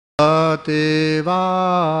Bhagavate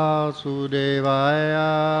Vasudevaya.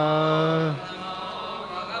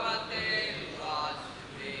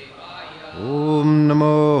 Om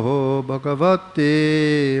Namo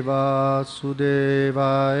Bhagavate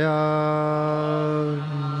Vasudevaya.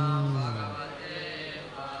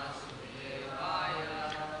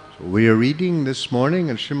 So we are reading this morning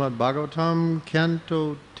in Srimad Bhagavatam,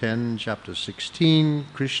 Canto 10, Chapter 16.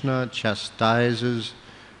 Krishna chastises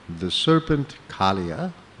the serpent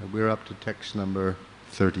Kaliya. We're up to text number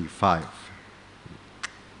 35.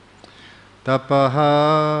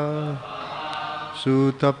 Tapaha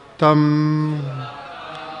sutaptam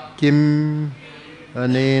kim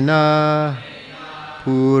anena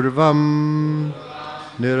purvam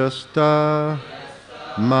nirasta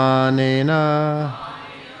manena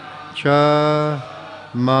cha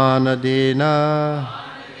manadena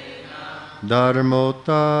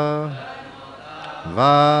dharmota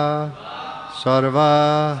va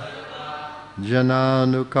sarva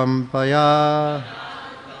jananukampaya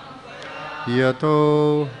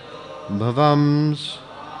yato bhavams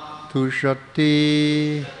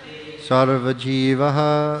tushati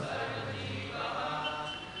sarvajivaha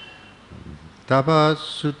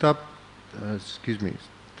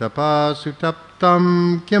tapasutaptam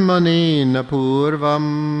kimanena purvam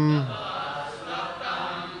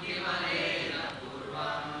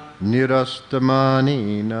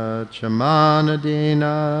nirastamanena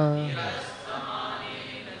chamanadena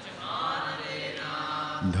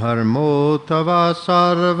dharmo tava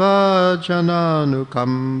sarva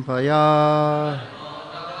jananukampaya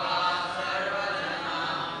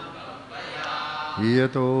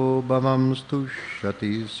yato bhavam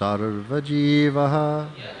stushati sarva jivaha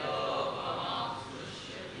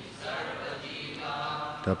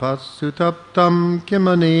tapasutaptam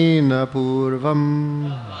kimanena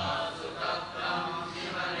purvam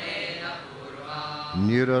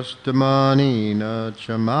nirastamanena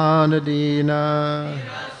chamanadena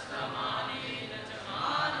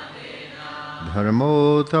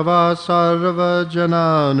dharmo tava sarva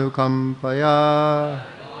jananukampaya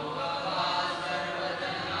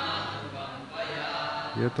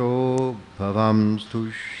yato bhavam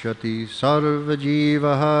stushati sarva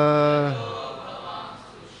jivaha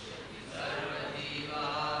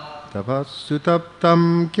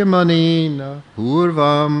tapasutaptam kimanena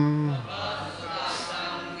purvam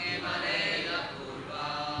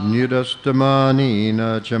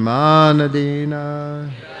nirastamanena chamanadena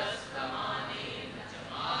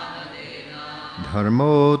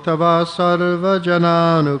dharmo tava sarva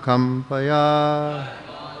jananukampaya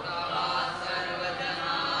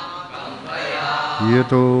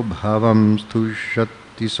yato bhavam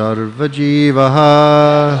stushati sarva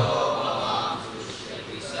jivaha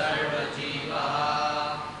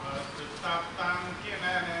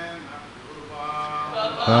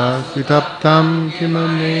pasutaptam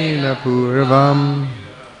kimanena purvam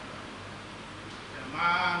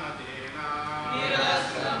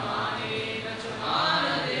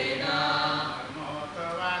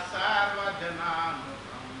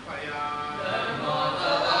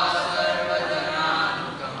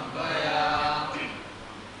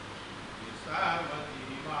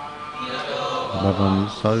bhavam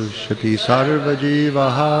sarshati sarva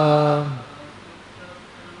jivaha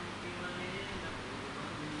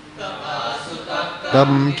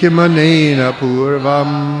tam kimanena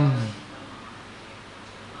purvam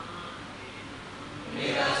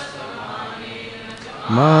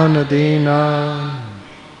manadena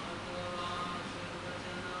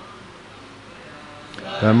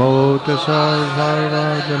tamota sarva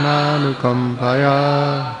jananukampaya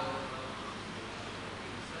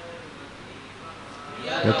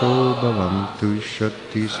yato bhavam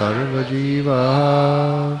tushati sarva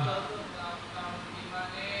jivaha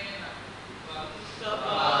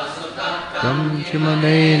tam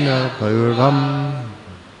kimanena purvam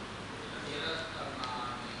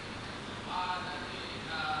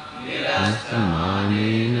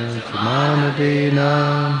nirastamanena chamanadena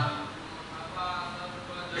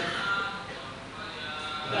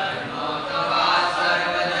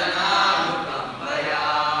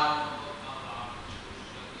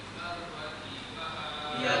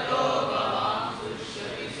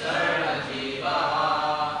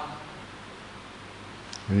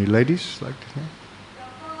Any ladies like to say?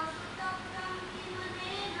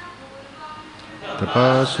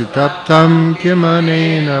 Tapasutaptam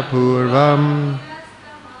kimanena purvam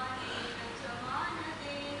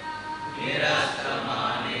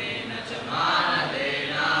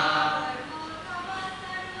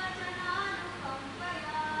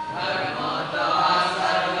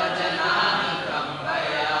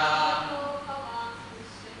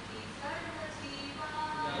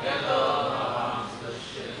Yato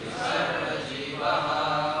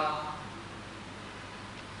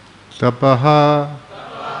Tapaha,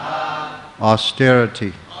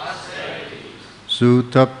 austerity.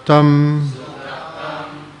 Sutaptam,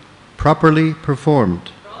 properly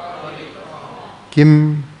performed.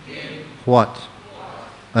 Kim, what?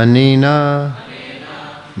 Anena,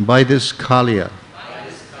 by this Kaliya.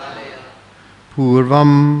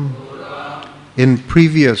 Purvam, in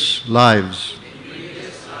previous lives.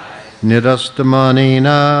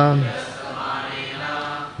 Nirastamanena,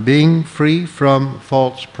 being free from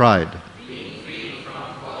false pride.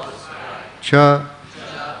 Cha,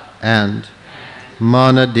 and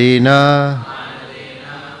manadena,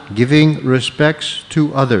 giving respects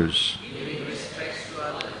to others.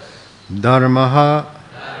 Dharmaha,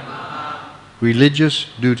 religious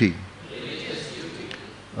duty.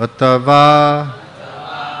 Atava,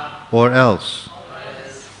 or else.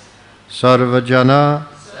 Sarvajana,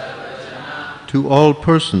 to all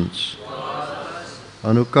persons.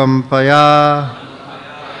 Anukampaya,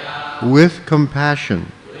 with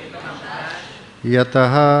compassion.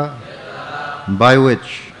 Yataha, by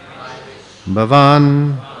which.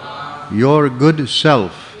 Bhavan, your good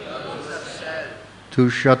self.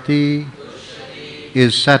 Tushati,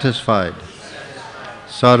 is satisfied.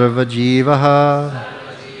 Sarvajivaha,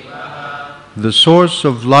 the source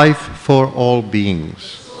of life for all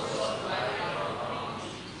beings.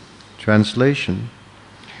 Translation: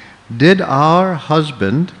 did our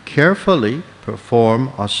husband carefully perform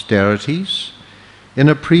austerities in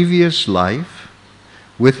a previous life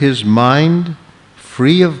with his mind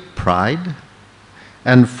free of pride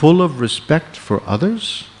and full of respect for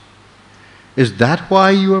others? Is that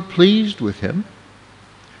why you are pleased with him?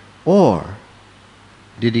 Or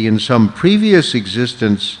did he in some previous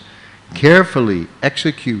existence carefully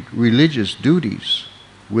execute religious duties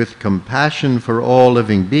with compassion for all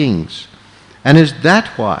living beings? And is that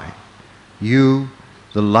why you,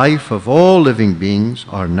 the life of all living beings,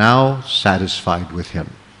 are now satisfied with him?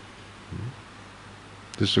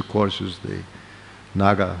 This, of course, is the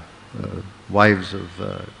Naga, wives of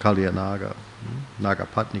Kaliya Naga,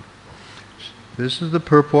 Nagapatni. This is the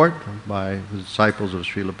purport by the disciples of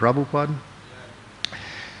Srila Prabhupada.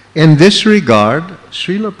 In this regard,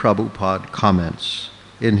 Srila Prabhupada comments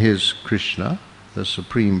in his Krishna, the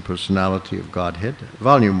Supreme Personality of Godhead,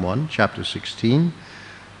 Volume 1, Chapter 16,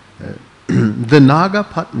 the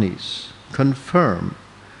Nagapatnis confirm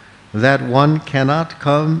that one cannot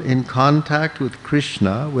come in contact with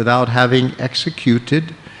Krishna without having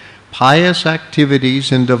executed pious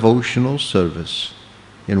activities in devotional service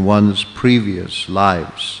in one's previous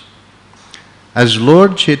lives. As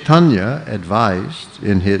Lord Chaitanya advised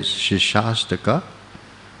in his Shishastaka,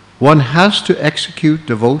 one has to execute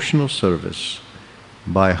devotional service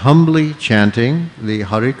by humbly chanting the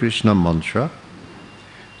Hare Krishna mantra,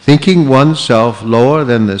 thinking oneself lower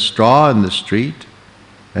than the straw in the street,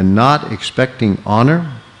 and not expecting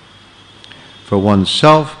honor for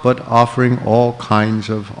oneself, but offering all kinds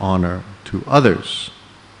of honor to others.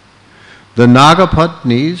 The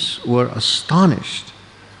Nagapatnis were astonished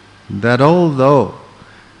that although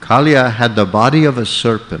Kaliya had the body of a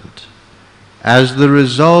serpent, as the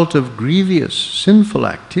result of grievous sinful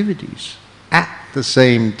activities, at the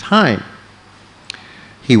same time,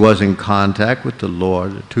 he was in contact with the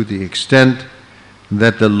Lord to the extent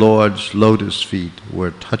that the Lord's lotus feet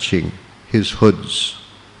were touching his hoods.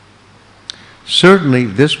 Certainly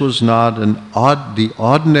this was not the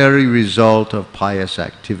ordinary result of pious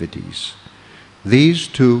activities. These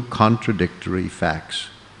two contradictory facts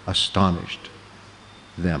astonished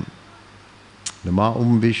them. Nama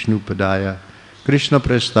Vishnu Padaya Krishna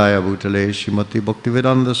Prestaya Bhutale Srimati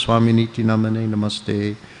Bhaktivedanta Swami Namane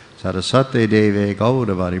Namaste Sarasate Deve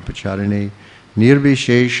Gauravani Pacharine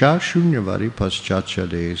Nirvishesha Shunyavari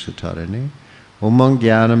Paschachade Sutarane Omang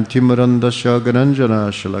Gyanam Timurandasya Garanjana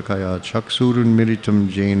Shalakaya Chaksurun Miritam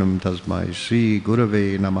Jainam Tasmai Sri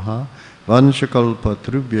Gurave Namaha Vanshakalpa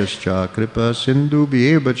Trubhyascha Kripa Sindhu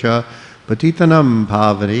Bhyevacha Patitanam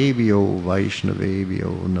Bhavanebhyo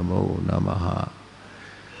Vaishnavebhyo Namo Namaha.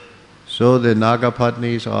 So the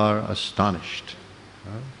Nagapatnis are astonished.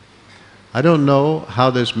 I don't know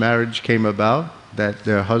how this marriage came about, that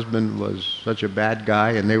their husband was such a bad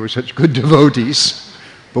guy and they were such good devotees.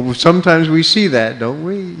 But sometimes we see that, don't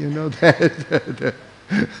we? You know, that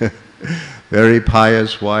very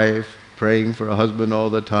pious wife praying for a husband all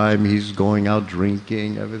the time. He's going out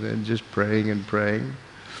drinking, everything, just praying and praying.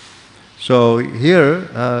 So here,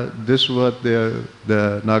 this is what the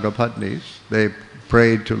Nagapatnis, they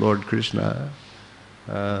prayed to Lord Krishna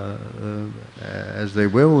as they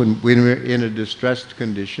will. When we're in a distressed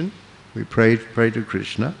condition, we pray to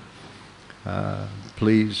Krishna.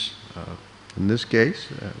 Please, in this case,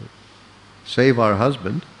 save our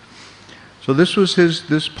husband. So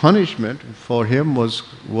this punishment for him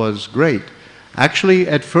was great. Actually,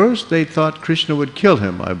 at first they thought Krishna would kill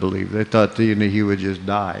him, I believe. They thought he would just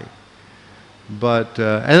die. But,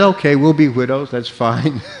 and okay, we'll be widows, that's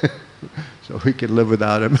fine. So we can live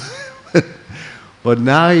without him. But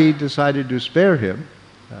now he decided to spare him.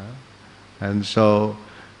 And so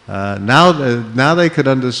now they could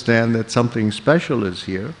understand that something special is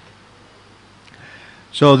here.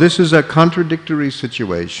 So this is a contradictory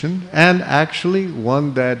situation, and actually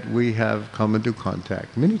one that we have come into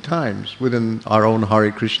contact many times within our own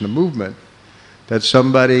Hare Krishna movement, that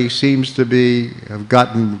somebody seems to have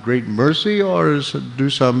gotten great mercy or do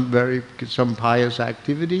some pious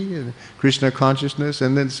activity in Krishna consciousness,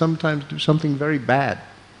 and then sometimes do something very bad.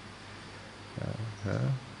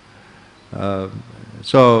 So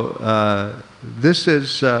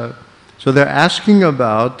they're asking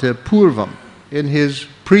about Purvam. In his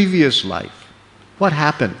previous life, what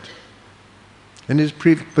happened?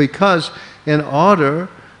 Because in order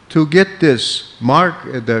to get this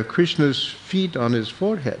mark, the Krishna's feet on his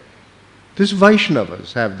forehead, this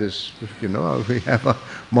Vaishnavas have this, we have a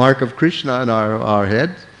mark of Krishna on our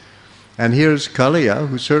head, and here's Kaliya,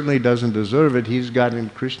 who certainly doesn't deserve it. He's got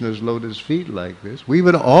in Krishna's lotus feet like this. We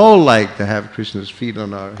would all like to have Krishna's feet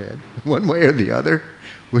on our head, one way or the other.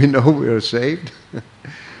 We know we are saved.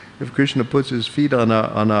 If Krishna puts his feet on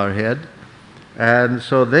our head. And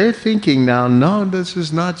so they're thinking now, no, this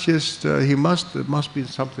is not just, it must be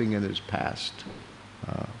something in his past.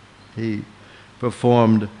 He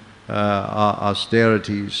performed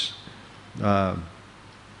austerities.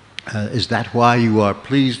 Is that why you are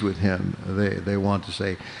pleased with him? They want to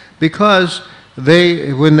say. Because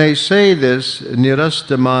when they say this,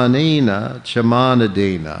 nirastamanena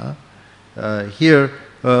chamanadena, here,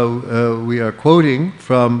 we are quoting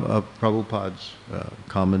from Prabhupada's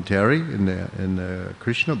commentary in the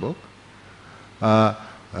Krishna book.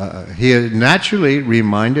 He is naturally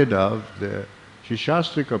reminded of the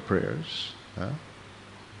Shishastrika prayers.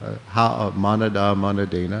 Manada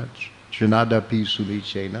manadena, Trinadapi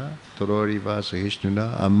sulichena, Tororiva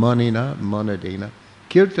sahishnuna, Amanina manadena,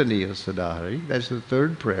 Kirtaniya sadahari. That's the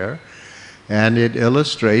third prayer. And it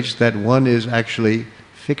illustrates that one is actually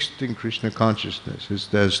fixed in Krishna consciousness. It's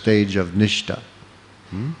the stage of Nishta.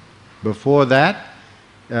 Before that,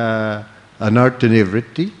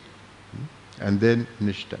 Anarthanivritti, and then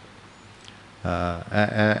Nishta.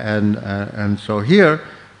 And so here,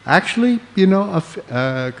 actually, a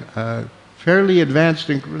fairly advanced,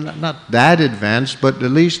 not that advanced, but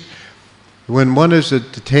at least when one has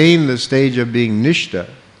attained the stage of being Nishta,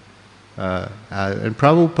 and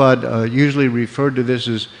Prabhupada usually referred to this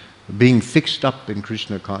as being fixed up in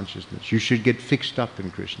Krishna consciousness. You should get fixed up in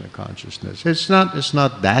Krishna consciousness. It's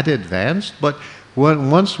not that advanced, but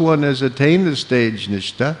once one has attained the stage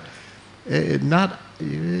Nishta,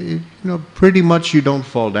 pretty much you don't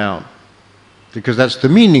fall down, because that's the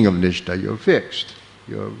meaning of Nishta. You're fixed.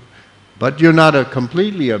 But you're not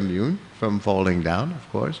completely immune from falling down, of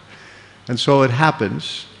course. And so it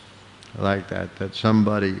happens like that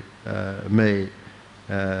somebody may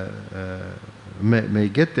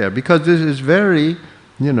get there, because this is very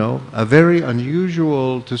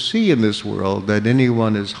unusual to see in this world, that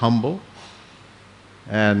anyone is humble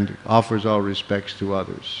and offers all respects to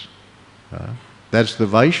others. That's the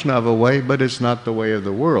Vaishnava way, but it's not the way of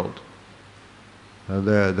the world.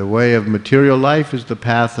 The way of material life is the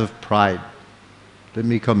path of pride. Let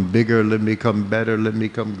me become bigger, let me become better, let me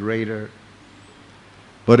become greater.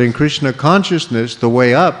 But in Krishna consciousness, the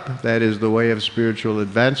way up, that is the way of spiritual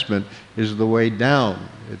advancement, is the way down.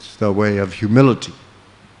 It's the way of humility.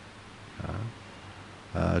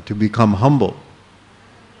 To become humble.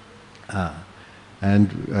 And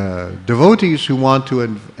devotees who want to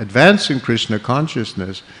advance in Krishna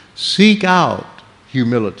consciousness seek out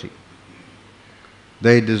humility.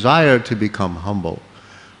 They desire to become humble.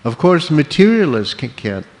 Of course, materialists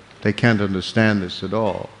can't understand this at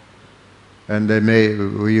all. And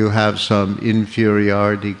you have some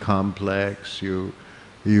inferiority complex, you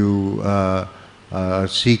are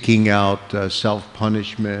seeking out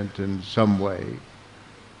self-punishment in some way.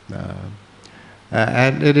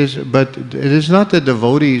 But it is not that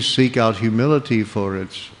devotees seek out humility for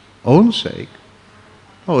its own sake.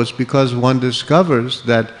 Oh, it's because one discovers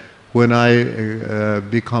that when I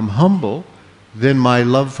become humble, then my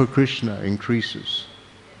love for Krishna increases.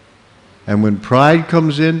 And when pride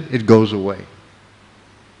comes in, it goes away.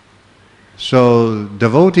 So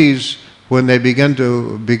devotees, when they begin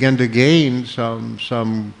to gain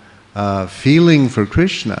some feeling for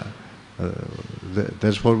Krishna,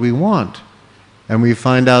 that's what we want. And we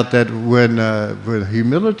find out that when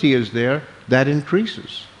humility is there, that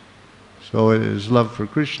increases. So it is love for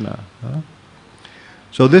Krishna.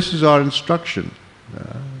 So this is our instruction,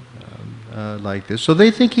 like this. So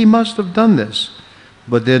they think he must have done this,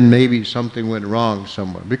 but then maybe something went wrong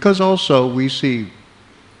somewhere. Because also we see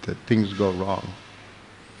that things go wrong.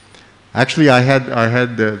 Actually, I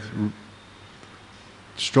had the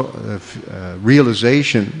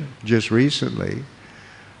realization just recently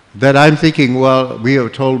that I'm thinking, well, we are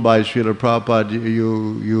told by Srila Prabhupada,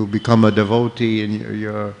 you become a devotee in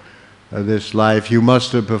your this life, you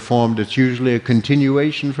must have performed. It's usually a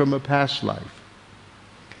continuation from a past life.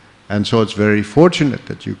 And so it's very fortunate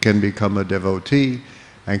that you can become a devotee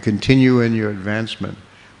and continue in your advancement.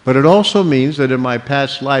 But it also means that in my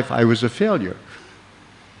past life I was a failure.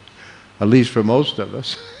 At least for most of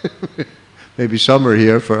us. Maybe some are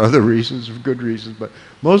here for other reasons, for good reasons, but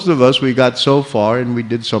most of us, we got so far and we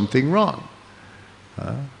did something wrong.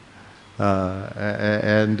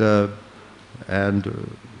 And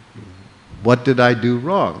what did I do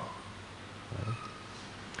wrong?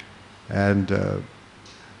 And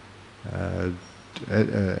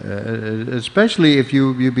especially if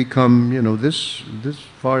you become, this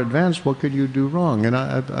far advanced, what could you do wrong? And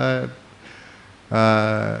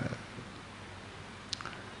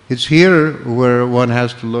it's here where one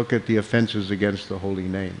has to look at the offenses against the holy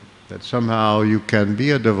name. That somehow you can be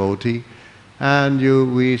a devotee and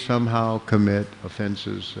we somehow commit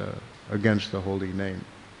offenses against the holy name.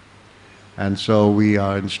 And so we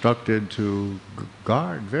are instructed to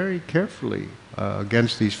guard very carefully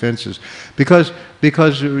against these offenses. Because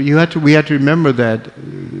we have to remember that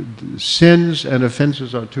sins and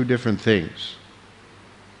offenses are two different things.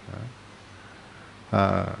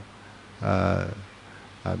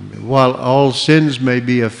 While all sins may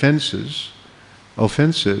be offenses, there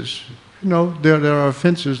are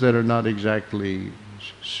offenses that are not exactly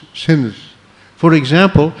sins. For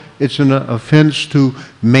example, it's an offense to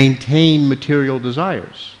maintain material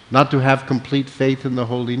desires, not to have complete faith in the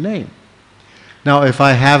holy name. Now, if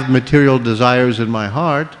I have material desires in my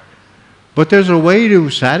heart, but there's a way to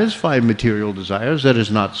satisfy material desires that is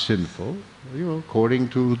not sinful, according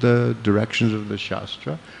to the directions of the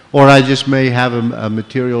Shastra. Or I just may have a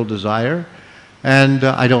material desire and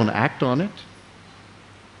I don't act on it,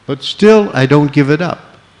 but still I don't give it up.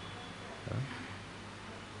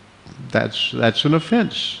 That's an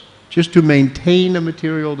offense, just to maintain a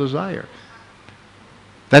material desire.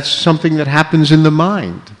 That's something that happens in the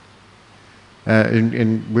mind.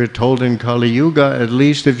 We're told in Kali Yuga, at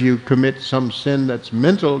least if you commit some sin that's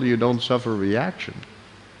mental, you don't suffer reaction.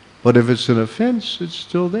 But if it's an offense, it's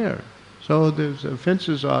still there. So those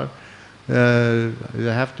offenses they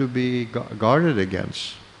have to be guarded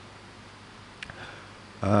against.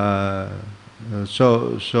 So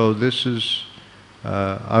this is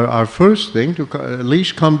our first thing, to at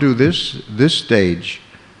least come to this stage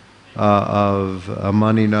of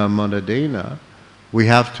amanina manadena. We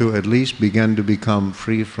have to at least begin to become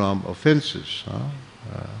free from offenses,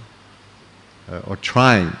 or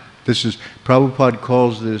trying. Prabhupada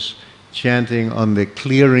calls this chanting on the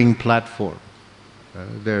clearing platform.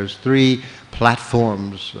 There's 3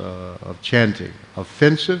 platforms of chanting: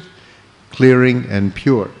 offensive, clearing, and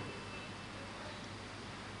pure.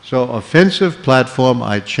 So offensive platform,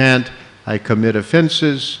 I chant, I commit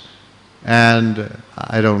offenses, and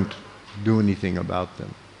I don't do anything about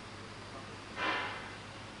them.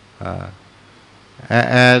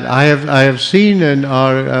 And I have seen in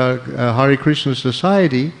our Hare Krishna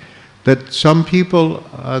society that some people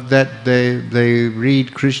that they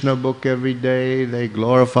read Krishna book every day, they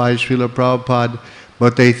glorify Srila Prabhupada,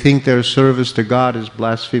 but they think their service to God is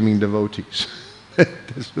blaspheming devotees.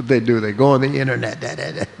 That's what they do. They go on the internet.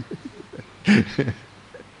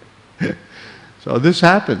 So this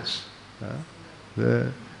happens.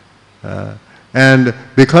 And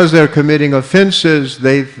because they're committing offenses,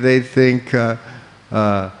 they think they're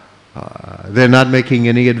not making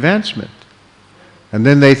any advancement. And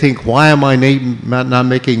then they think, why am I not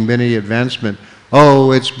making any advancement?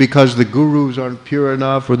 Oh, it's because the gurus aren't pure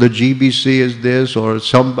enough, or the GBC is this, or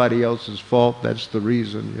somebody else's fault. That's the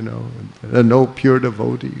reason, There are no pure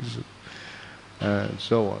devotees, and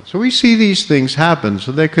so on. So we see these things happen.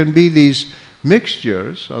 So there can be these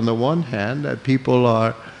mixtures. On the one hand, that people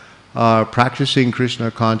are practicing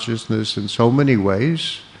Krishna consciousness in so many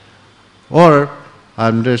ways, or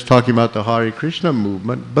I'm just talking about the Hare Krishna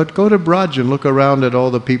movement, but go to Braj and look around at all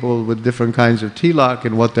the people with different kinds of tilak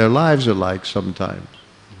and what their lives are like sometimes.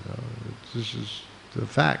 This is the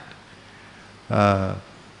fact.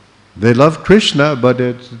 They love Krishna, but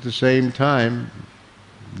at the same time,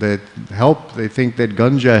 they think that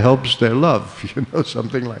ganja helps their love,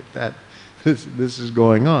 something like that. This is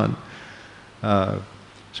going on.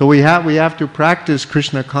 So we have to practice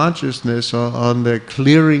Krishna consciousness on the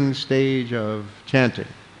clearing stage of chanting.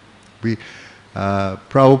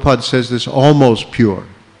 Prabhupada says this almost pure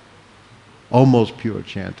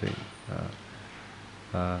chanting.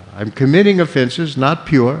 I'm committing offenses, not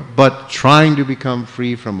pure, but trying to become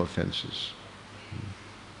free from offenses.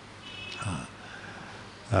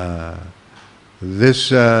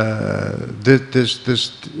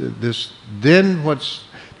 Then what's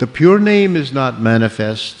the pure name is not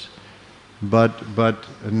manifest, but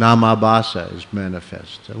namabhasa is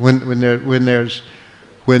manifest.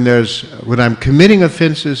 When I'm committing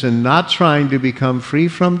offenses and not trying to become free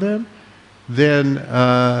from them, then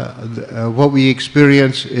what we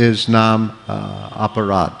experience is nam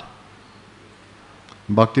aparad.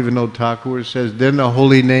 Bhaktivedanta Thakur says, then the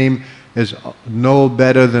holy name is no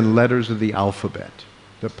better than letters of the alphabet.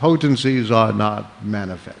 The potencies are not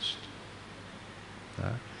manifest.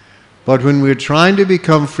 But when we're trying to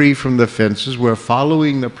become free from the offenses, we're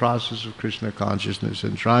following the process of Krishna consciousness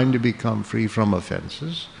and trying to become free from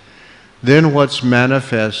offenses, then what's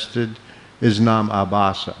manifested is nam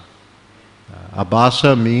abhasa.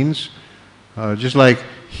 Abhasa means, just like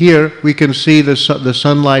here, we can see the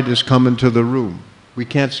sunlight is coming to the room. We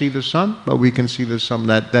can't see the sun, but we can see the sun.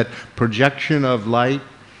 That projection of light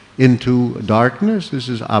into darkness, this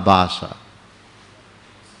is abhasa.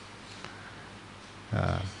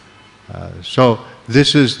 So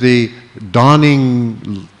this is the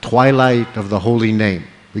dawning twilight of the holy name.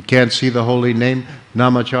 We can't see the holy name.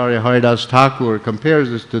 Namacharya Haridas Thakur compares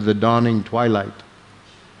this to the dawning twilight.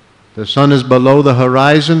 The sun is below the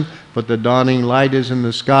horizon, but the dawning light is in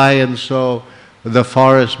the sky, and so the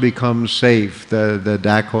forest becomes safe. The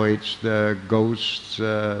dacoits, the ghosts,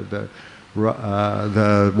 the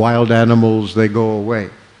wild animals, they go away.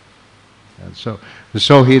 And so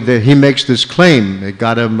he makes this claim. It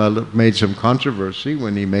made some controversy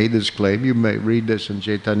when he made this claim. You may read this in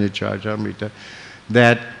Chaitanya Charitamrita,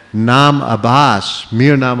 that nam abhas,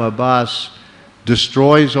 mere nam abhas,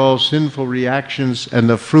 destroys all sinful reactions, and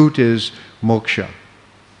the fruit is moksha,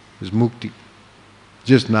 is mukti.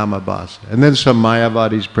 Just nam abhas. And then some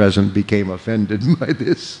Mayavadis present became offended by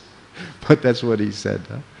this. But that's what he said.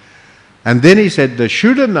 Huh? And then he said the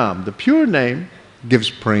Shuddha Nam, the pure name, gives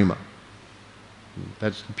prema.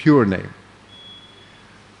 That's the pure name.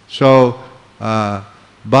 So by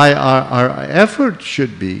our effort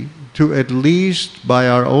should be to at least by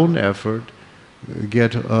our own effort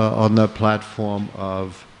get on the platform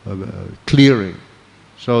of clearing,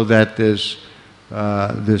 so that this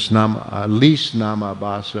at least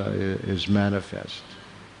namabhasa is manifest.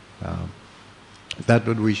 That's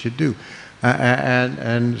what we should do,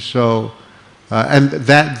 and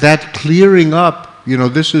that clearing up. You know,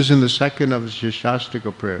 this is in the second of the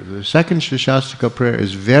Shashastika prayer. The second Shashastika prayer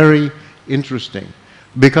is very interesting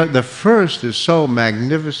because the first is so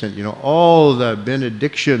magnificent. You know, all the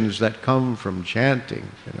benedictions that come from chanting,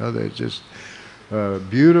 you know, they're just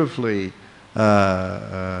beautifully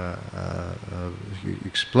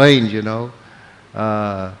explained, you know,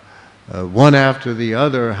 one after the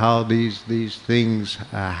other, how these things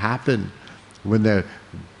happen when they're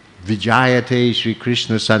Vijayate Sri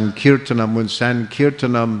Krishna Sankirtanam, when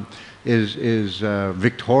Sankirtanam is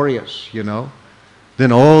victorious, you know,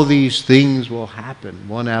 then all these things will happen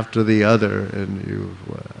one after the other, and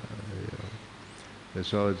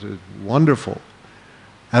so it's wonderful.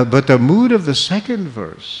 But the mood of the second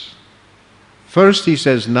verse, first he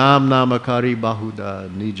says, Nam Namakari Bahuda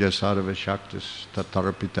Nija Sarva Shaktis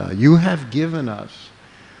Tatarpita. You have given us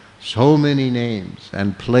so many names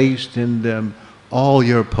and placed in them all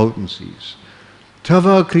your potencies.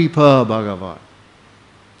 Tava Kripa Bhagavan.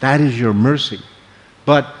 That is your mercy.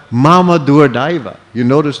 But Mama Durdaiva, you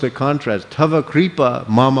notice the contrast. Tava Kripa,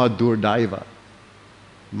 Mama Durdaiva.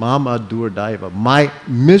 Mama Durdaiva, my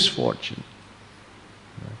misfortune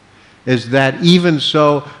is that even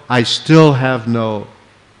so, I still have no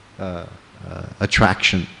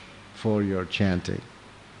attraction for your chanting.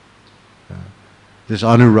 This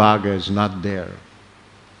anuraga is not there.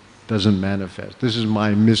 Doesn't manifest. This is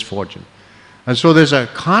my misfortune. And so there's a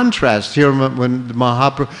contrast here when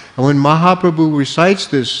Mahaprabhu recites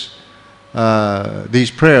these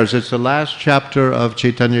prayers. It's the last chapter of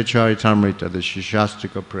Chaitanya Charitamrita, the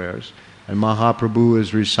Shashastika prayers. And Mahaprabhu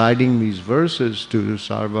is reciting these verses to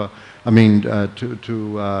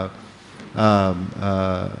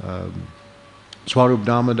Swarup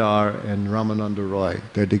Damodar and Ramananda Roy.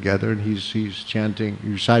 They're together, and he's chanting,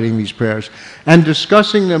 reciting these prayers, and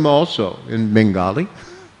discussing them also in Bengali.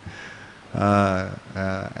 It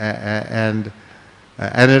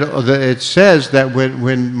says that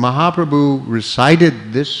when Mahaprabhu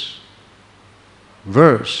recited this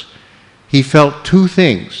verse, he felt two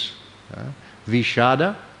things.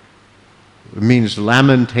 Vishada means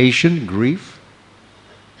lamentation, grief,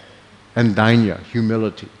 and dainya,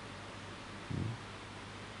 humility.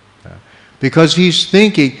 Because he's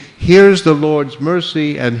thinking, here's the Lord's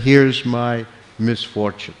mercy and here's my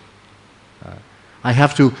misfortune. I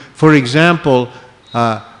have to, for example,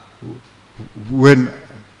 when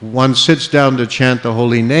one sits down to chant the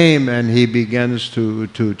holy name and he begins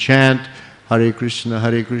to chant Hare Krishna,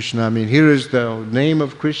 Hare Krishna. I mean, here is the name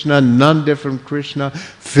of Krishna, none different Krishna,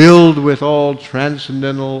 filled with all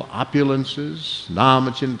transcendental opulences.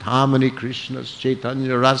 Namachintamani Krishna's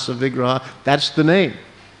Chaitanya Rasa Vigraha. That's the name.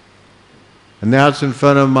 And now it's in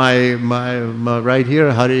front of my right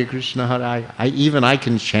here, Hare Krishna, Hare. I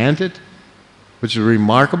can chant it, which is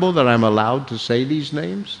remarkable that I'm allowed to say these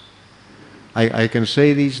names. I can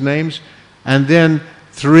say these names, and then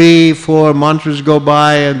 3, 4 mantras go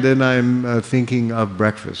by, and then I'm thinking of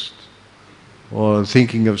breakfast, or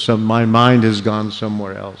thinking of my mind has gone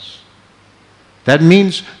somewhere else. That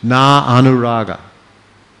means na anuraga,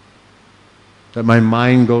 that my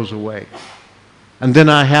mind goes away. And then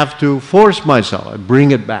I have to force myself, I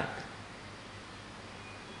bring it back.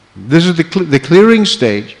 This is the clearing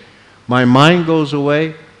stage. My mind goes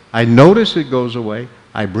away, I notice it goes away,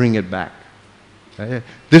 I bring it back.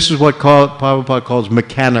 This is what Prabhupada calls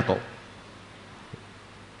mechanical.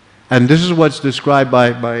 And this is what's described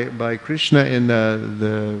by Krishna in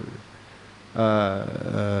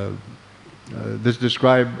this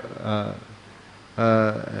described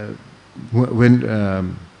when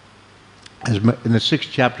in the 6th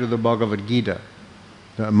chapter of the Bhagavad Gita.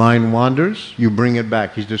 The mind wanders, you bring it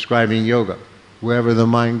back. He's describing yoga. Wherever the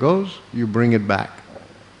mind goes, you bring it back.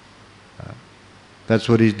 That's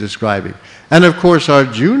what he's describing. And of course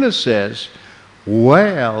Arjuna says,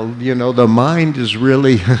 well, you know, the mind is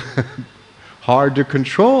really hard to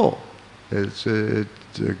control. It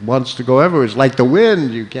wants to go everywhere. It's like the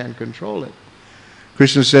wind, you can't control it.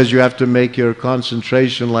 Krishna says you have to make your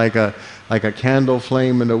concentration like a candle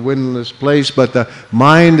flame in a windless place, but the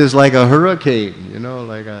mind is like a hurricane, you know,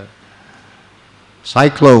 like a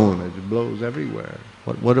cyclone. It blows everywhere.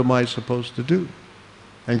 What am I supposed to do?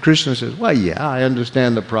 And Krishna says, well, yeah, I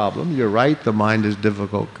understand the problem. You're right, the mind is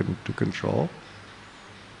difficult to control.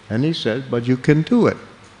 And he says, but you can do it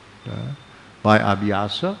by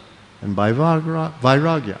abhyasa and by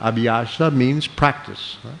vairagya. Abhyasa means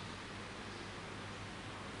practice.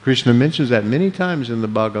 Krishna mentions that many times in the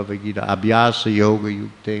Bhagavad Gita. Abhyasa yoga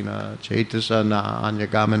yuktena chaitasa na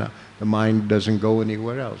anyagamana. The mind doesn't go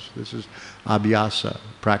anywhere else. This is abhyasa,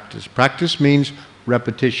 practice. Practice means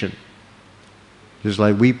repetition. Just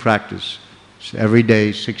like we practice every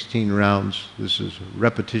day, 16 rounds. This is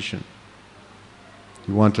repetition.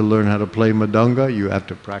 You want to learn how to play Madanga, you have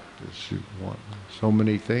to practice. You want so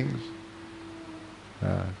many things.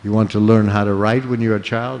 You want to learn how to write when you're a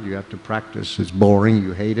child, you have to practice. It's boring,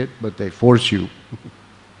 you hate it, but they force you.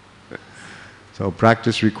 So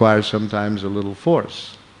practice requires sometimes a little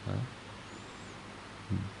force.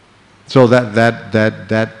 So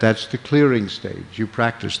that's the clearing stage. You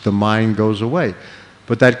practice, the mind goes away.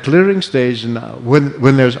 But that clearing stage,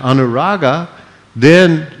 when there's anuraga,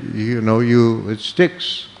 then it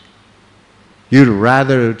sticks. You'd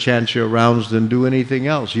rather chant your rounds than do anything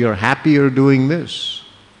else. You're happier doing this.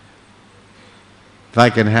 If I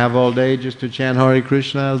can have all day just to chant Hare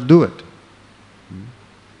Krishna, I'll do it.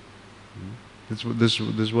 This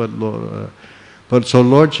is what Lord. But so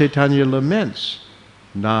Lord Chaitanya laments.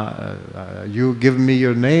 You give me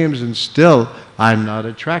your names and still I'm not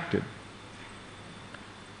attracted.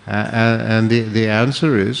 And the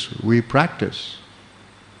answer is we practice.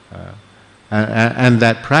 And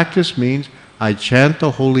that practice means I chant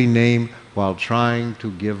the holy name while trying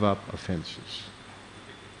to give up offenses.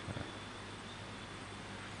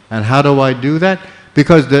 And how do I do that?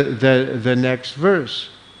 Because the next verse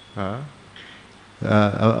of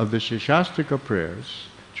the Shashtaka prayers,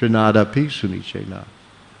 Trinada Pisunichena.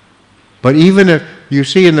 But even if you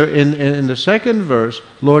see in the second verse,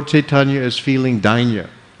 Lord Chaitanya is feeling dainya.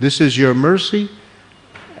 This is your mercy,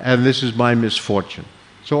 and this is my misfortune.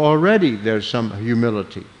 So already there's some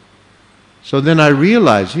humility. So then I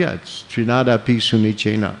realize, yeah, it's Trinada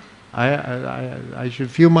Pisunichena. I should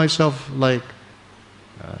feel myself like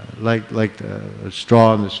a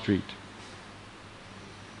straw on the street.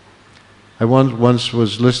 I once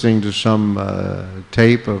was listening to some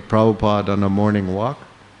tape of Prabhupada on a morning walk,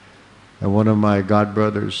 and one of my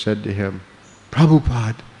godbrothers said to him,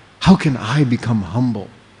 Prabhupada, how can I become humble?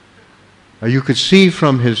 You could see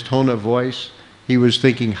from his tone of voice, he was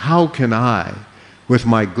thinking, how can I, with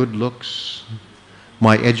my good looks,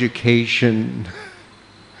 my education,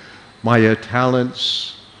 my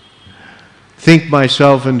talents, think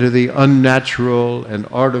myself into the unnatural and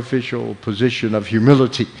artificial position of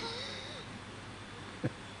humility.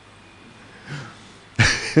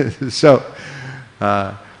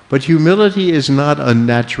 But humility is not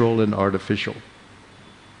unnatural and artificial.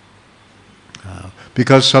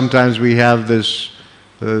 Because sometimes we have this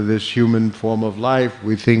human form of life,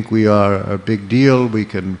 we think we are a big deal, we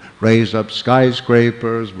can raise up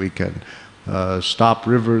skyscrapers, we can stop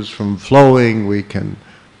rivers from flowing, we can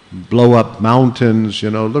blow up mountains,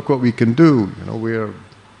 look what we can do. We are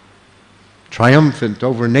triumphant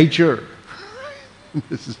over nature.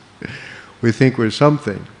 We think we're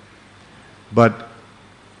something. But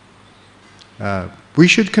we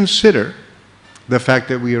should consider the fact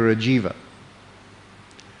that we are a jiva.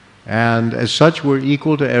 And as such, we're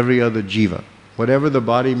equal to every other jiva. Whatever the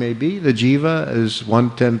body may be, the jiva is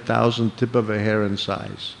 1/10,000th tip of a hair in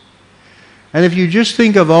size. And if you just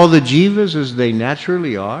think of all the jivas as they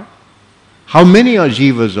naturally are, how many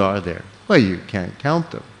jivas are there? Well, you can't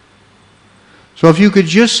count them. So if you could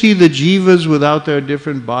just see the jivas without their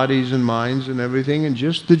different bodies and minds and everything, and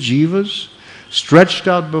just the jivas stretched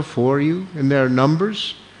out before you in their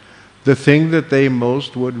numbers, the thing that they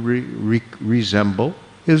most would resemble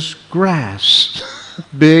is grass.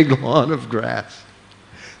 Big lawn of grass.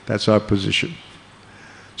 That's our position.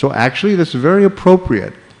 So actually that's very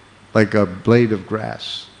appropriate, like a blade of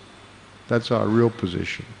grass. That's our real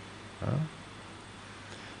position.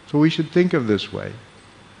 So we should think of this way.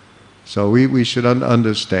 So we should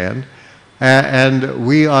understand. And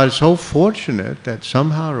we are so fortunate that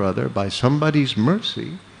somehow or other, by somebody's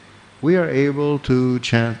mercy, we are able to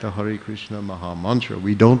chant the Hare Krishna Maha Mantra.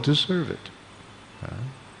 We don't deserve it.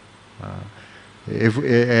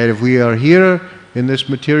 If we are here in this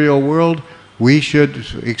material world, we should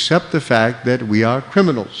accept the fact that we are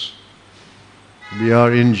criminals. We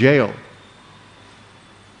are in jail.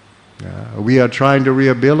 We are trying to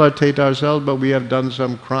rehabilitate ourselves, but we have done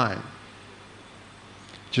some crime.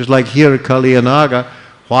 Just like here at Kaliyanaga,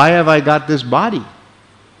 why have I got this body?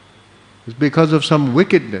 It's because of some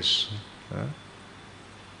wickedness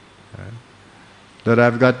that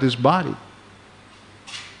I've got this body.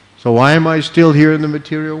 So why am I still here in the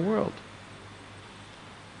material world?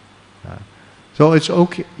 So it's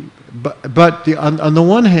okay. But on the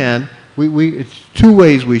one hand, it's two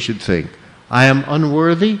ways we should think. I am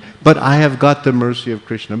unworthy, but I have got the mercy of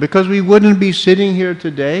Krishna. Because we wouldn't be sitting here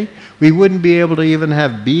today, we wouldn't be able to even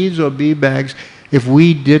have beads or bead bags if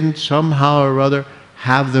we didn't somehow or other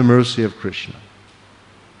have the mercy of Krishna.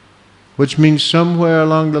 Which means somewhere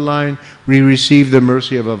along the line we receive the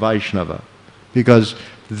mercy of a Vaishnava. Because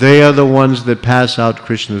they are the ones that pass out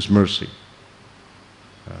Krishna's mercy.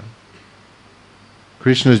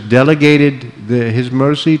 Krishna has delegated his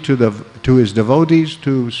mercy to his devotees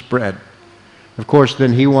to spread. Of course,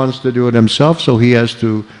 then he wants to do it himself, so he has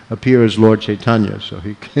to appear as Lord Chaitanya, so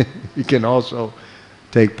he can also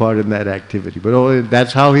take part in that activity. But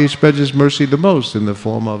that's how he spreads his mercy the most, in the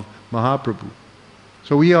form of Mahaprabhu.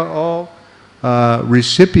 So we are all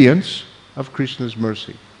recipients of Krishna's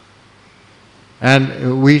mercy.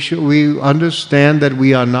 And we understand that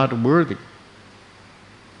we are not worthy.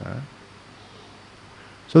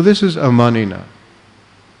 So this is amanina.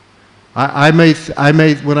 I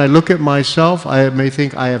may, when I look at myself, I may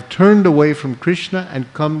think I have turned away from Krishna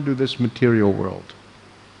and come to this material world.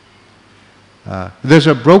 There's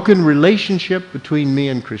a broken relationship between me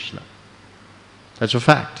and Krishna. That's a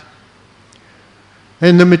fact.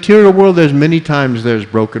 In the material world, there's many times there's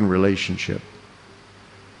broken relationship.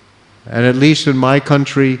 And at least in my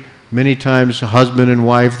country, many times husband and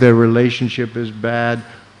wife, their relationship is bad.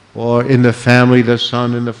 Or in the family, the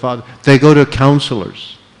son and the father. They go to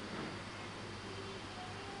counselors.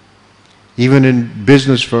 Even in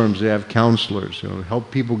business firms, they have counselors,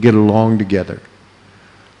 help people get along together.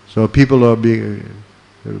 So people are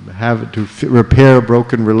have to repair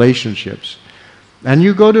broken relationships. And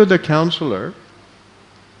you go to the counselor,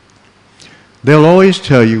 they'll always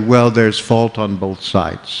tell you, well, there's fault on both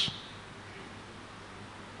sides.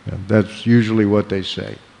 That's usually what they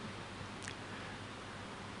say.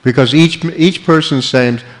 Because each person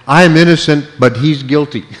saying, I am innocent, but he's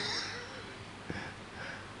guilty.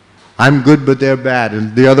 I'm good, but they're bad.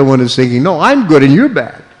 And the other one is thinking, no, I'm good and you're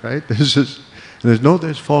bad. Right?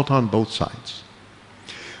 There's fault on both sides.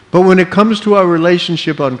 But when it comes to our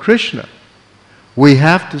relationship on Krishna, we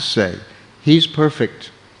have to say, he's perfect.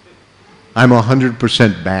 I'm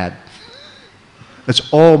 100% bad.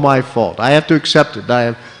 It's all my fault. I have to accept it. I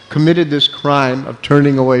have committed this crime of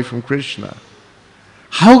turning away from Krishna.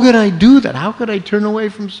 How could I do that? How could I turn away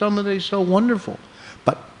from somebody so wonderful?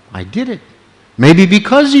 But I did it. Maybe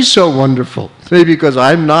because he's so wonderful. Maybe because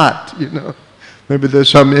I'm not, Maybe there's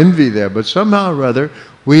some envy there. But somehow or other,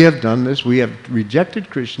 we have done this. We have rejected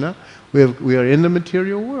Krishna. We are in the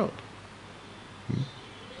material world.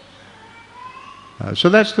 So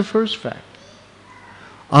that's the first fact.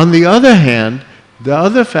 On the other hand, the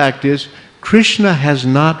other fact is Krishna has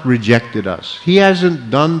not rejected us. He hasn't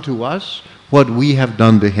done to us what we have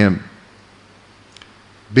done to him.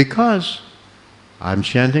 Because I'm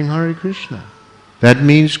chanting Hare Krishna. That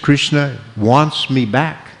means Krishna wants me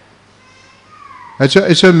back. It's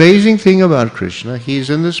an amazing thing about Krishna.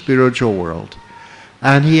 He's in the spiritual world.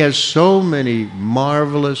 And he has so many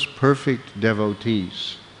marvelous, perfect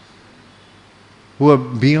devotees who are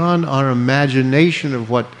beyond our imagination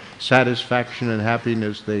of what satisfaction and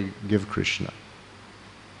happiness they give Krishna.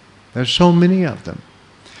 There's so many of them.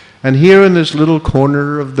 And here in this little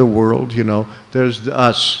corner of the world, there's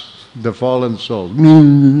us, the fallen souls.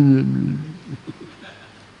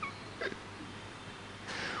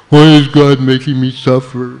 Why is God making me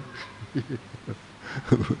suffer?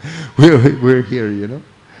 we're here,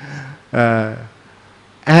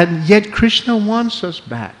 and yet Krishna wants us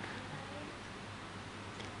back.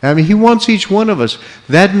 I mean, he wants each one of us.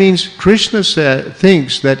 That means Krishna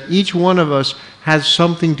thinks that each one of us has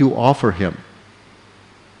something to offer him.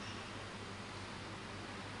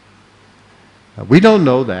 We don't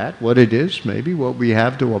know that, what it is, maybe what we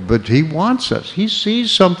have to, but he wants us. He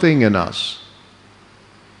sees something in us.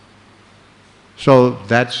 So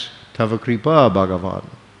that's Tava Kripa Bhagavan.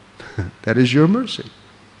 That is your mercy.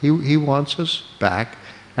 He wants us back,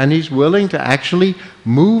 and he's willing to actually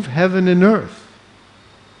move heaven and earth.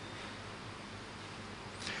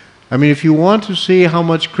 I mean, if you want to see how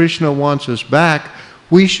much Krishna wants us back,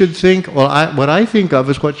 we should think, what I think of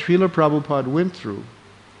is what Srila Prabhupada went through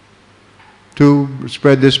to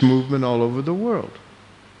spread this movement all over the world.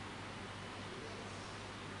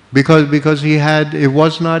 Because it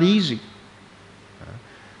was not easy.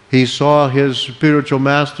 He saw his spiritual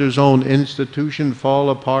master's own institution fall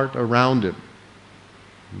apart around him.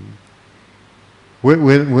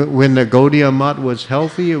 When the Gaudiya Math was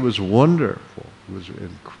healthy, it was wonderful. It was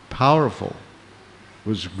powerful. It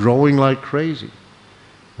was growing like crazy.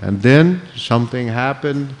 And then something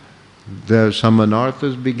happened. Some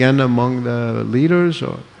anarthas began among the leaders,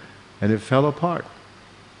 and it fell apart.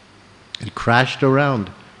 It crashed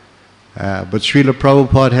around. But Srila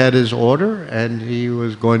Prabhupada had his order, and he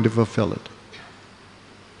was going to fulfill it.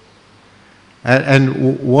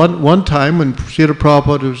 And one time when Srila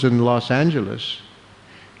Prabhupada was in Los Angeles,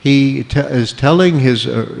 he is telling his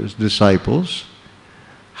disciples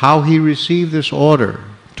how he received this order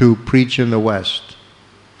to preach in the West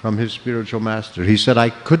from his spiritual master. He said, I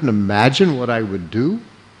couldn't imagine what I would do.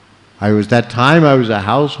 I was a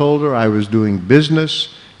householder, I was doing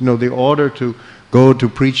business. The order to go to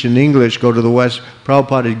preach in English, go to the West,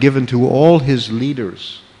 Prabhupada had given to all his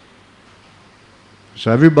leaders.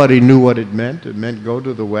 So everybody knew what it meant. It meant go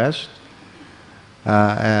to the West.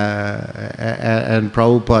 And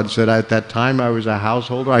Prabhupada said, at that time I was a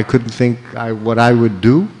householder. I couldn't think what I would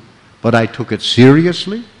do, but I took it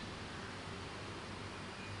seriously.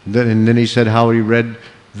 And then he said how he read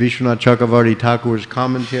Vishwanath Chakravarti Thakur's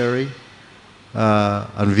commentary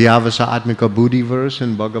on Vyavasa Atmika Buddhi verse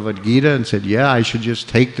in Bhagavad Gita, and said, yeah, I should just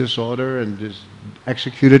take this order and just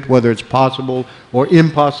execute it, whether it's possible or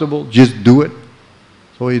impossible, just do it.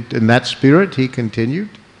 So in that spirit he continued.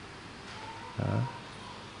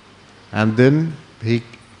 And then he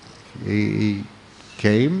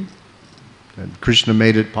came, and Krishna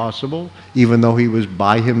made it possible, even though he was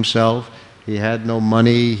by himself. He had no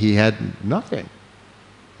money, he had nothing.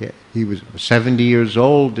 He was 70 years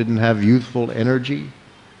old, didn't have youthful energy,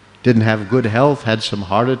 didn't have good health, had some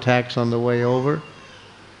heart attacks on the way over.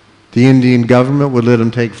 The Indian government would let him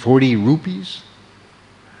take 40 rupees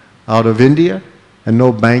out of India, and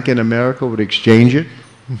no bank in America would exchange it.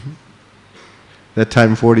 That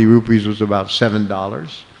time 40 rupees was about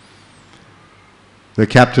 $7. The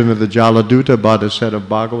captain of the Jaladuta bought a set of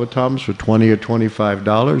Bhagavatams for $20 or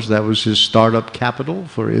 $25. That was his startup capital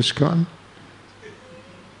for ISKCON.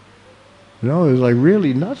 It was like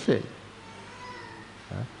really nothing.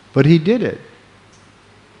 But he did it.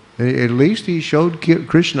 At least he showed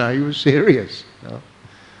Krishna he was serious.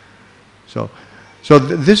 So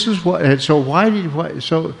this is what.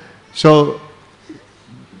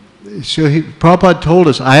 Prabhupada told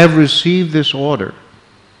us, I have received this order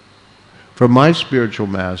from my spiritual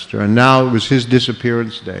master, and now it was his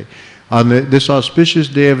disappearance day. On this auspicious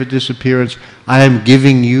day of his disappearance, I am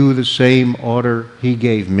giving you the same order he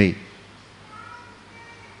gave me.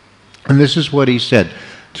 And this is what he said.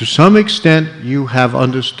 to some extent you have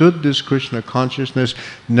understood this Krishna consciousness.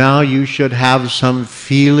 Now you should have some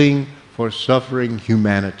feeling for suffering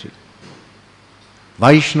humanity.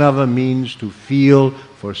 Vaishnava means to feel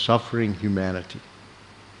for suffering humanity.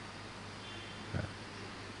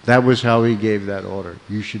 That was how he gave that order.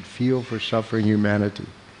 You should feel for suffering humanity.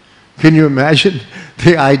 Can you imagine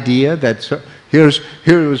the idea that here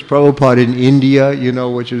was Prabhupada in India,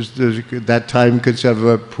 which is that time considered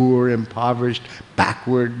a poor, impoverished,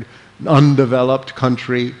 backward, undeveloped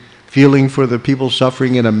country, feeling for the people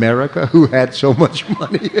suffering in America who had so much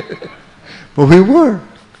money. But we were.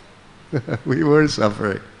 We were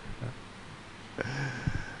suffering.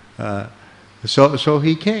 So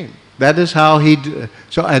he came. That is how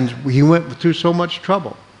and he went through so much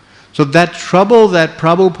trouble. So that trouble that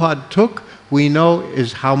Prabhupada took, we know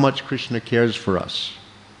is how much Krishna cares for us.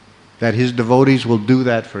 That his devotees will do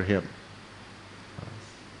that for him.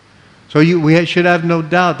 So we should have no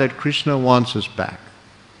doubt that Krishna wants us back.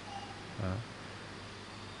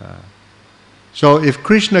 So if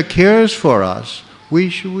Krishna cares for us,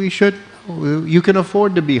 you can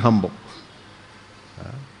afford to be humble.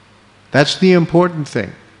 That's the important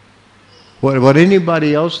thing. What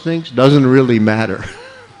anybody else thinks doesn't really matter.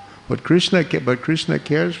 But Krishna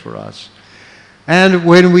cares for us. And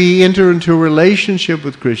when we enter into a relationship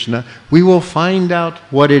with Krishna, we will find out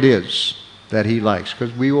what it is that he likes,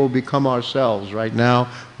 because we will become ourselves. Right now,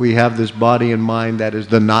 we have this body and mind that is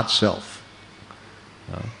the not self.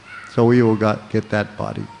 So we will get that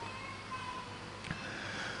body.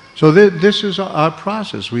 So this is our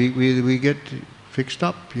process. We get fixed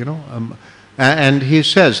up, and he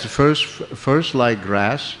says, first like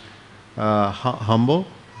grass, humble,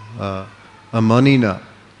 amanina,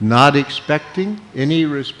 not expecting any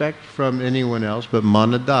respect from anyone else, but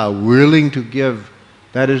manada, willing to give.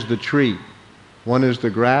 That is the tree. One is the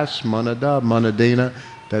grass, manada, manadena.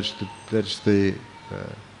 That's the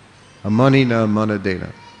amanina,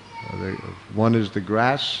 manadena. One is the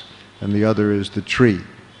grass, and the other is the tree.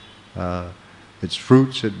 Its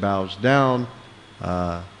fruits it bows down,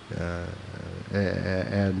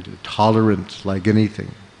 and tolerant like anything.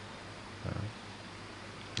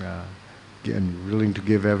 And willing to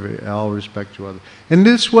give all respect to others. In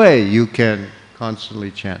this way, you can constantly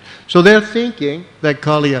chant. So they're thinking that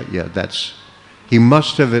Kaliya, he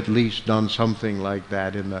must have at least done something like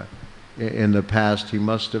that in the past. He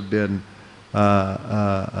must have been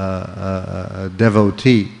a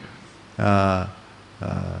devotee.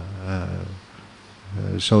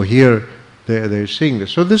 So here they're seeing this.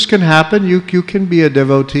 So this can happen. You can be a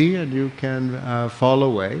devotee and you can fall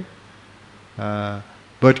away.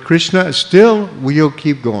 But Krishna, still, we will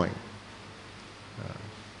keep going.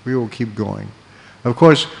 We will keep going. Of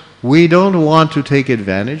course, we don't want to take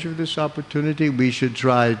advantage of this opportunity. We should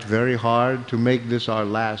try very hard to make this our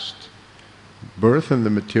last birth in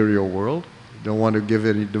the material world. We don't want to give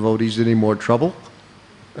any devotees any more trouble.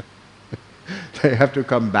 They have to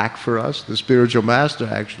come back for us. The spiritual master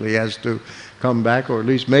actually has to come back, or at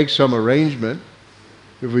least make some arrangement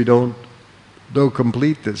if we don't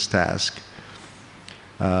complete this task.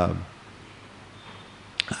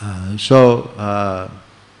 So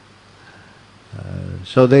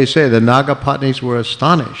they say the Nagapatnis were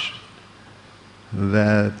astonished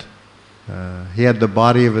that he had the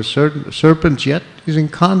body of a serpent, yet he's in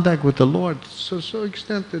contact with the Lord, so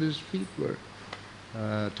extent that his feet were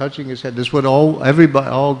touching his head. This is what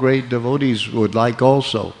all great devotees would like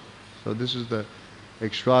also. So this is the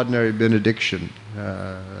extraordinary benediction.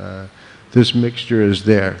 This mixture is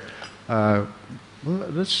there.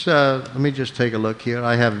 Let me just take a look here.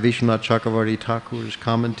 I have Vishwanath Chakravarti Thakur's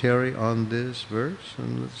commentary on this verse,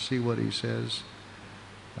 and let's see what he says.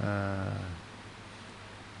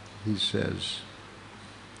 He says,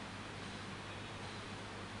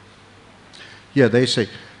 they say,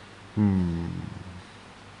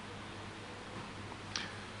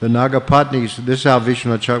 the Nagapatnis, this is how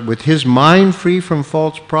Vishwanath Chakravarti, with his mind free from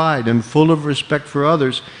false pride and full of respect for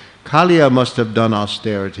others, Kaliya must have done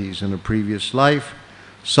austerities in a previous life.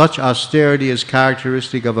 Such austerity is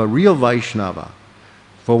characteristic of a real Vaishnava,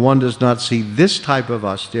 for one does not see this type of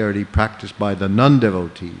austerity practiced by the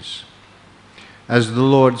non-devotees. As the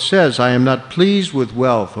Lord says, I am not pleased with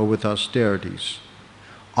wealth or with austerities.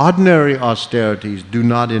 Ordinary austerities do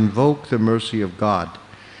not invoke the mercy of God.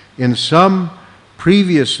 In some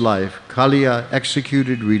previous life, Kaliya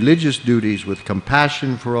executed religious duties with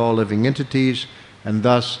compassion for all living entities, and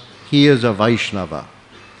thus he is a Vaishnava.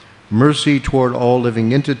 Mercy toward all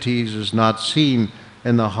living entities is not seen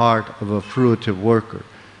in the heart of a fruitive worker.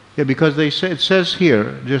 Because it says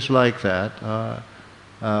here, just like that,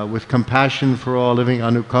 with compassion for all living,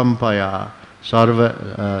 anukampaya,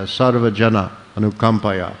 Sarva Jana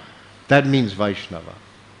Anukampaya. That means Vaishnava.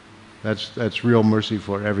 That's real mercy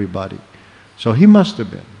for everybody. So he must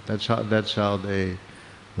have been. That's how they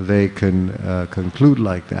can conclude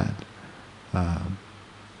like that.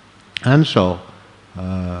 And so,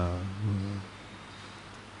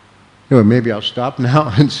 anyway, maybe I'll stop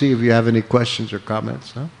now and see if you have any questions or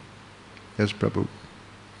comments. Huh? Yes, Prabhu.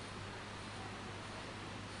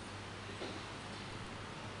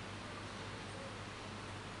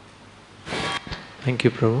 Thank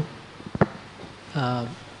you, Prabhu.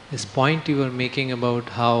 This point you were making about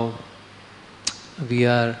how we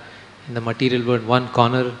are in the material world, one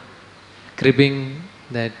corner, cribbing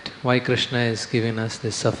that why Krishna is giving us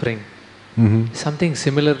this suffering. Mm-hmm. Something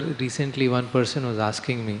similar, recently one person was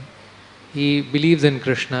asking me. He believes in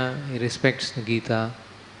Krishna, he respects the Gita,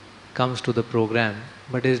 comes to the program,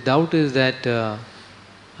 but his doubt is that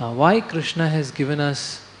why Krishna has given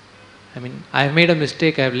us, I mean, I have made a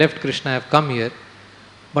mistake, I have left Krishna, I have come here,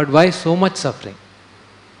 but why so much suffering?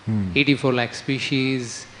 84 lakh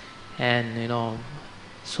species and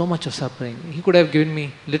so much of suffering. He could have given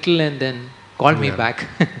me little and then called me back.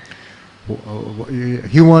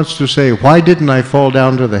 He wants to say, why didn't I fall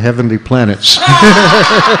down to the heavenly planets?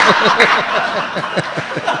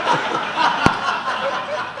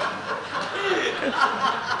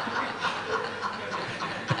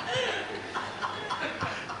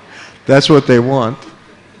 That's what they want.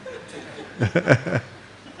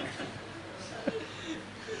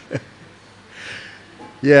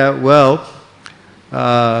 Yeah, well,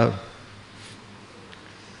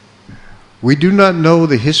 we do not know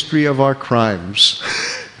the history of our crimes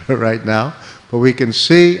right now, but we can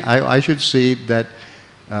see, I should see that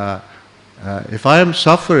if I am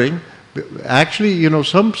suffering, actually,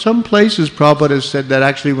 some places Prabhupada has said that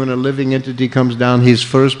actually when a living entity comes down, his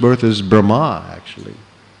first birth is Brahma, actually.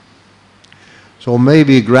 So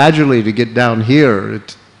maybe gradually to get down here,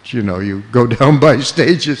 you go down by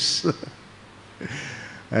stages.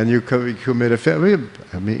 And you commit offense.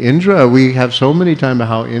 I mean, Indra, we have so many times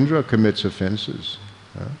how Indra commits offenses.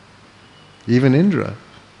 Even Indra.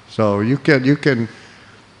 So you can,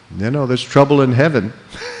 there's trouble in heaven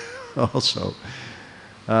also.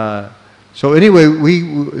 So anyway,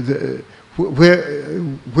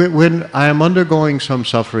 when I am undergoing some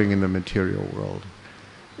suffering in the material world,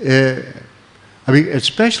 I mean,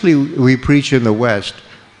 especially we preach in the West,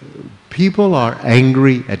 people are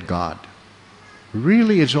angry at God.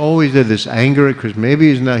 Really, it's always this anger at Krishna.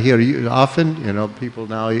 Maybe it's not here. Often, people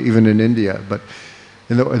now, even in India, but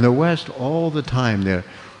in the West, all the time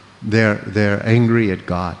they're angry at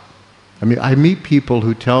God. I mean, I meet people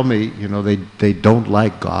who tell me, they don't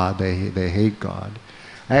like God, they hate God,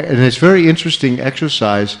 and it's very interesting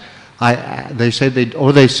exercise. They say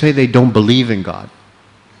they don't believe in God,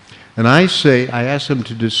 and I ask them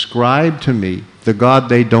to describe to me the God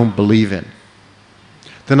they don't believe in.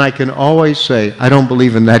 Then I can always say, I don't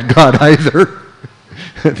believe in that God either.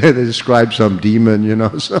 They describe some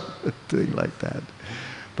demon, something like that.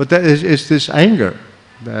 But it's this anger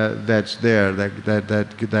that's there,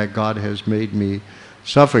 that God has made me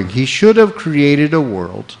suffering. He should have created a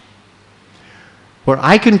world where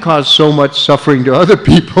I can cause so much suffering to other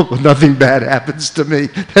people, but nothing bad happens to me.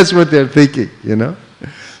 That's what they're thinking,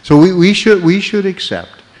 So we should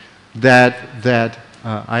accept that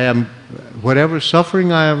I am, whatever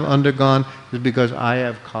suffering I have undergone is because I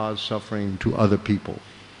have caused suffering to other people.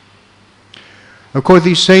 Of course,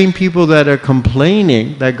 these same people that are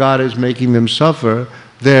complaining that God is making them suffer,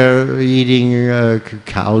 they're eating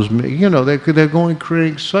cows, they're going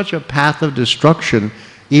creating such a path of destruction,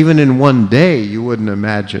 even in one day, you wouldn't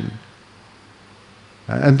imagine.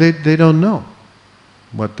 And they don't know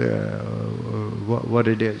what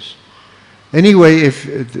it is. Anyway,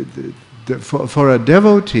 for a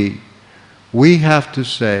devotee, we have to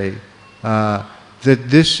say that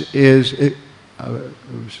this is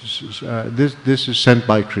sent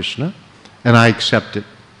by Krishna, and I accept it.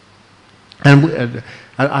 And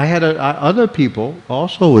I had other people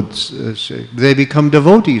also would say they become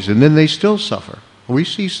devotees, and then they still suffer. We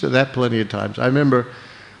see that plenty of times. I remember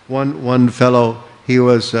one fellow. He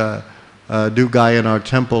was a new guy in our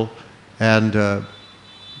temple, and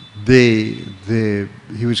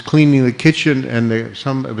he was cleaning the kitchen, and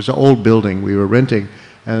it was an old building we were renting,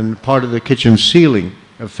 and part of the kitchen ceiling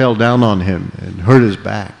fell down on him and hurt his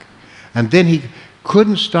back. And then he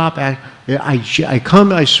couldn't stop.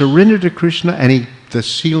 I surrender to Krishna, and the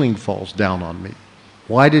ceiling falls down on me.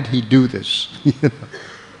 Why did he do this?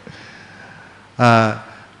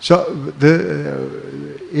 So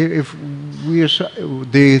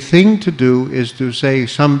the thing to do is to say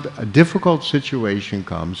a difficult situation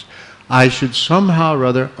comes, I should somehow or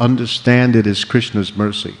other understand it as Krishna's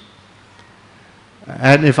mercy.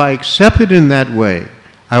 And if I accept it in that way,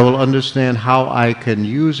 I will understand how I can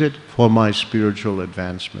use it for my spiritual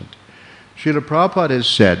advancement. Srila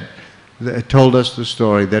Prabhupada has told us the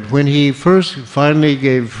story that when he finally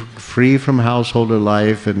gave free from householder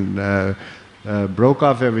life and broke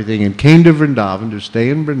off everything and came to Vrindavan to stay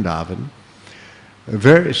in Vrindavan,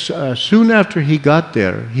 soon after he got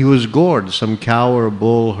there, he was gored. Some cow or a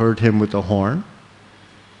bull hurt him with a horn,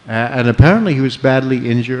 and apparently he was badly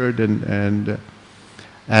injured. And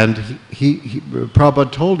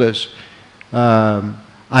Prabhupada told us, I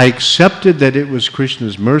accepted that it was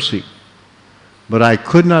Krishna's mercy, but I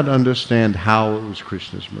could not understand how it was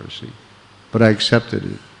Krishna's mercy, but I accepted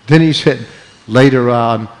it. Then he said, later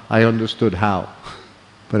on, I understood how.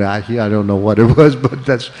 But I don't know what it was, but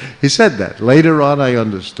he said that. Later on, I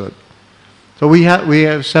understood. So we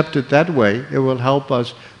accept it that way. It will help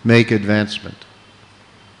us make advancement.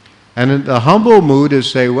 And in the humble mood is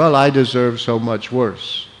say, well, I deserve so much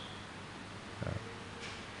worse.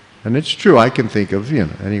 And it's true, I can think of,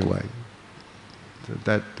 anyway.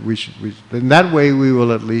 That in that way we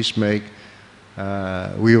will at least make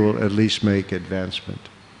advancement.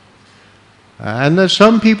 And that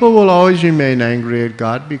some people will always remain angry at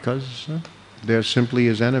God because they're simply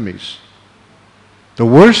His enemies. The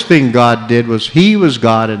worst thing God did was He was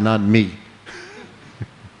God and not me.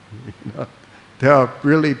 There are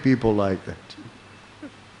really people like that.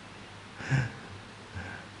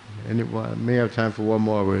 Anyone may have time for one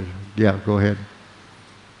more word. Yeah, go ahead.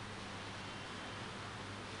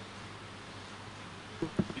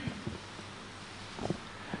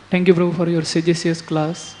 Thank you, Prabhu, for your sagacious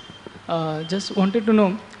class. Just wanted to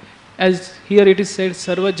know, as here it is said,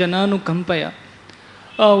 Sarva Jananu Kampaya.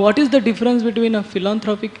 What is the difference between a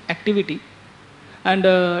philanthropic activity and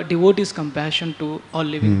a devotee's compassion to all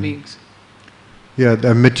living beings? Yeah,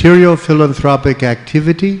 the material philanthropic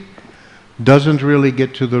activity doesn't really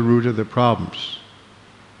get to the root of the problems.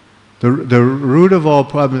 The root of all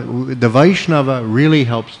problems, the Vaishnava really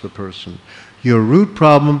helps the person. Your root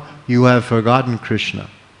problem, you have forgotten Krishna.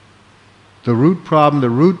 The root problem, the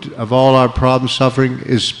root of all our problem suffering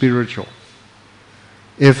is spiritual.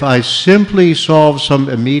 If I simply solve some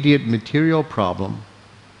immediate material problem,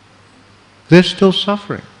 they're still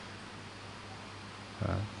suffering.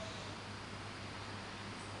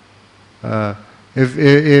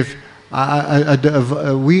 If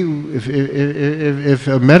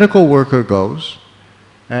a medical worker goes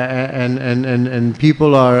and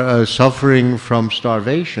people are suffering from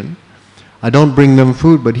starvation, I don't bring them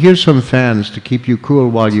food, but here's some fans to keep you cool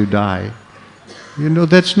while you die.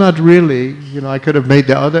 That's not really, I could have made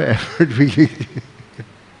the other effort.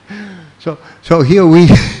 So here we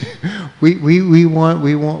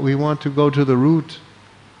want to go to the root,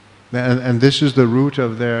 and this is the root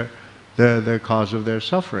of the cause of their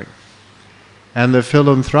suffering. And the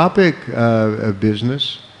philanthropic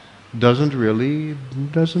business doesn't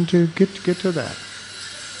get to that.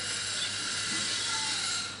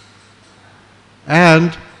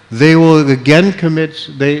 And they will again commit.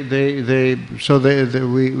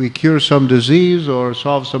 We cure some disease or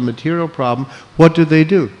solve some material problem. What do?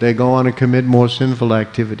 They go on and commit more sinful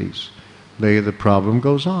activities. The problem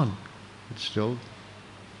goes on. It's still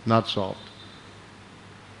not solved.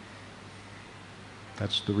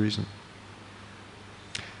 That's the reason.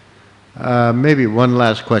 Maybe one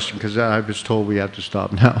last question, because I was told we have to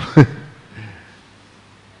stop now.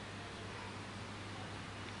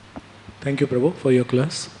 Thank you, Prabhu, for your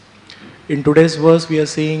class. In today's verse, we are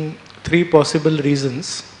seeing 3 possible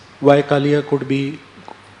reasons why Kaliya could be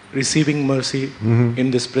receiving mercy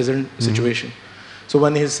in this present situation. So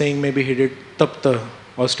one is saying maybe he did tapta,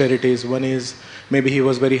 austerities. One is maybe he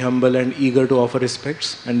was very humble and eager to offer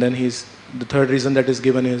respects. And then the third reason that is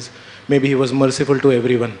given is maybe he was merciful to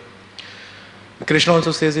everyone. Krishna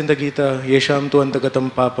also says in the Gita, Yesham tu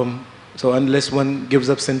antagatam papam. So unless one gives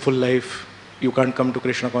up sinful life, you can't come to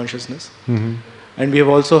Krishna consciousness. And we have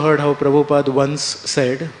also heard how Prabhupada once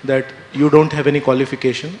said that you don't have any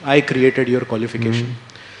qualification, I created your qualification.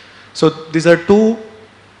 So these are 2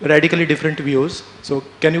 radically different views. So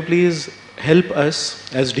can you please help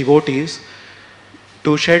us as devotees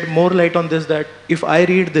to shed more light on this, that if I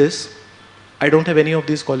read this, I don't have any of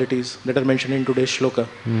these qualities that are mentioned in today's shloka.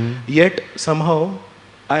 Yet somehow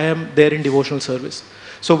I am there in devotional service.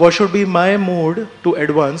 So what should be my mood to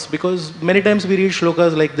advance? Because many times we read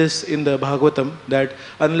shlokas like this in the Bhagavatam, that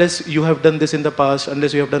unless you have done this in the past,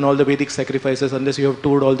 unless you have done all the Vedic sacrifices, unless you have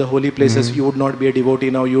toured all the holy places, you would not be a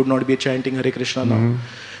devotee now, you would not be chanting Hare Krishna now.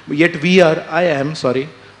 Yet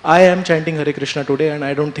I am chanting Hare Krishna today, and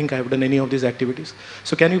I don't think I have done any of these activities.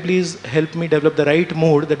 So can you please help me develop the right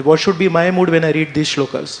mood, that what should be my mood when I read these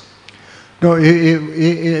shlokas? No,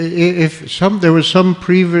 if there was some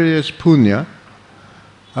previous punya,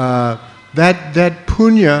 that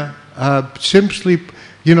punya simply,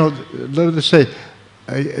 let's say,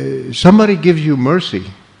 somebody gives you mercy,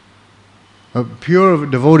 a pure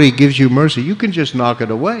devotee gives you mercy, you can just knock it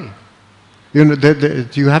away.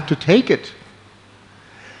 You have to take it.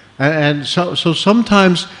 And so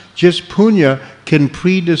sometimes just punya can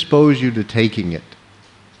predispose you to taking it.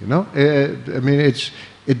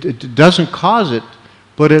 It doesn't cause it,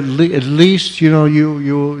 but at least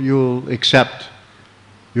you'll accept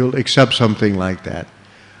something like that.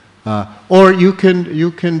 Or you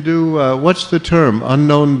can do what's the term?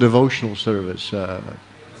 Unknown devotional service.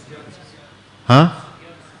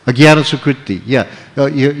 Agyana Sukriti. Yeah,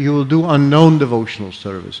 you will do unknown devotional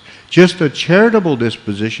service. Just a charitable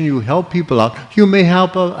disposition. You help people out. You may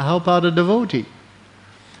help out a devotee.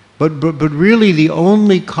 But really, the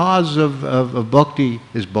only cause of bhakti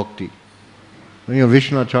is bhakti.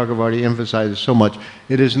 Vishwanath Chakravarti emphasizes so much.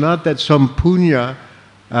 It is not that some punya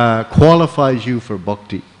qualifies you for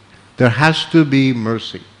bhakti. There has to be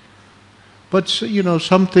mercy. But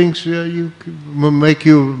some things will make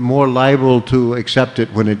you more liable to accept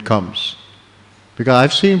it when it comes. Because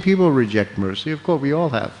I've seen people reject mercy. Of course, we all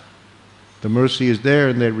have. The mercy is there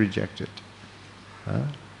and they reject it.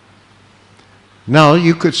 Now,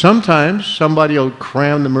 sometimes somebody will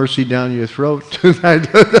cram the mercy down your throat. I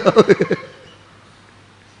don't know.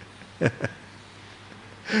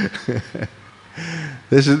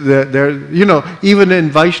 This is even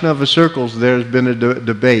in Vaishnava circles, there's been a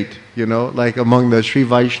debate. Like among the Sri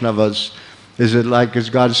Vaishnavas, is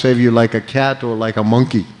God save you like a cat or like a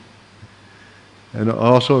monkey? And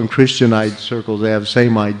also in Christianite circles, they have the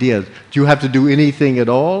same idea. Do you have to do anything at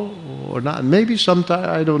all or not? Maybe sometimes,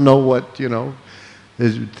 I don't know what,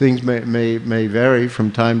 things may vary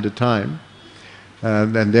from time to time.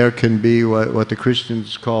 And there can be what the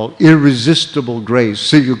Christians call irresistible grace.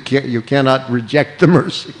 So you cannot reject the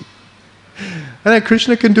mercy. And then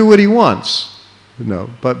Krishna can do what he wants.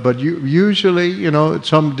 But usually,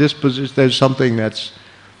 some disposition, there's something that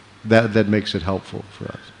makes it helpful for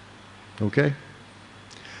us. Okay?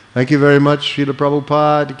 Thank you very much, Srila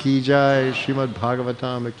Prabhupada ki jai, Srimad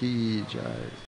Bhagavatam ki jai.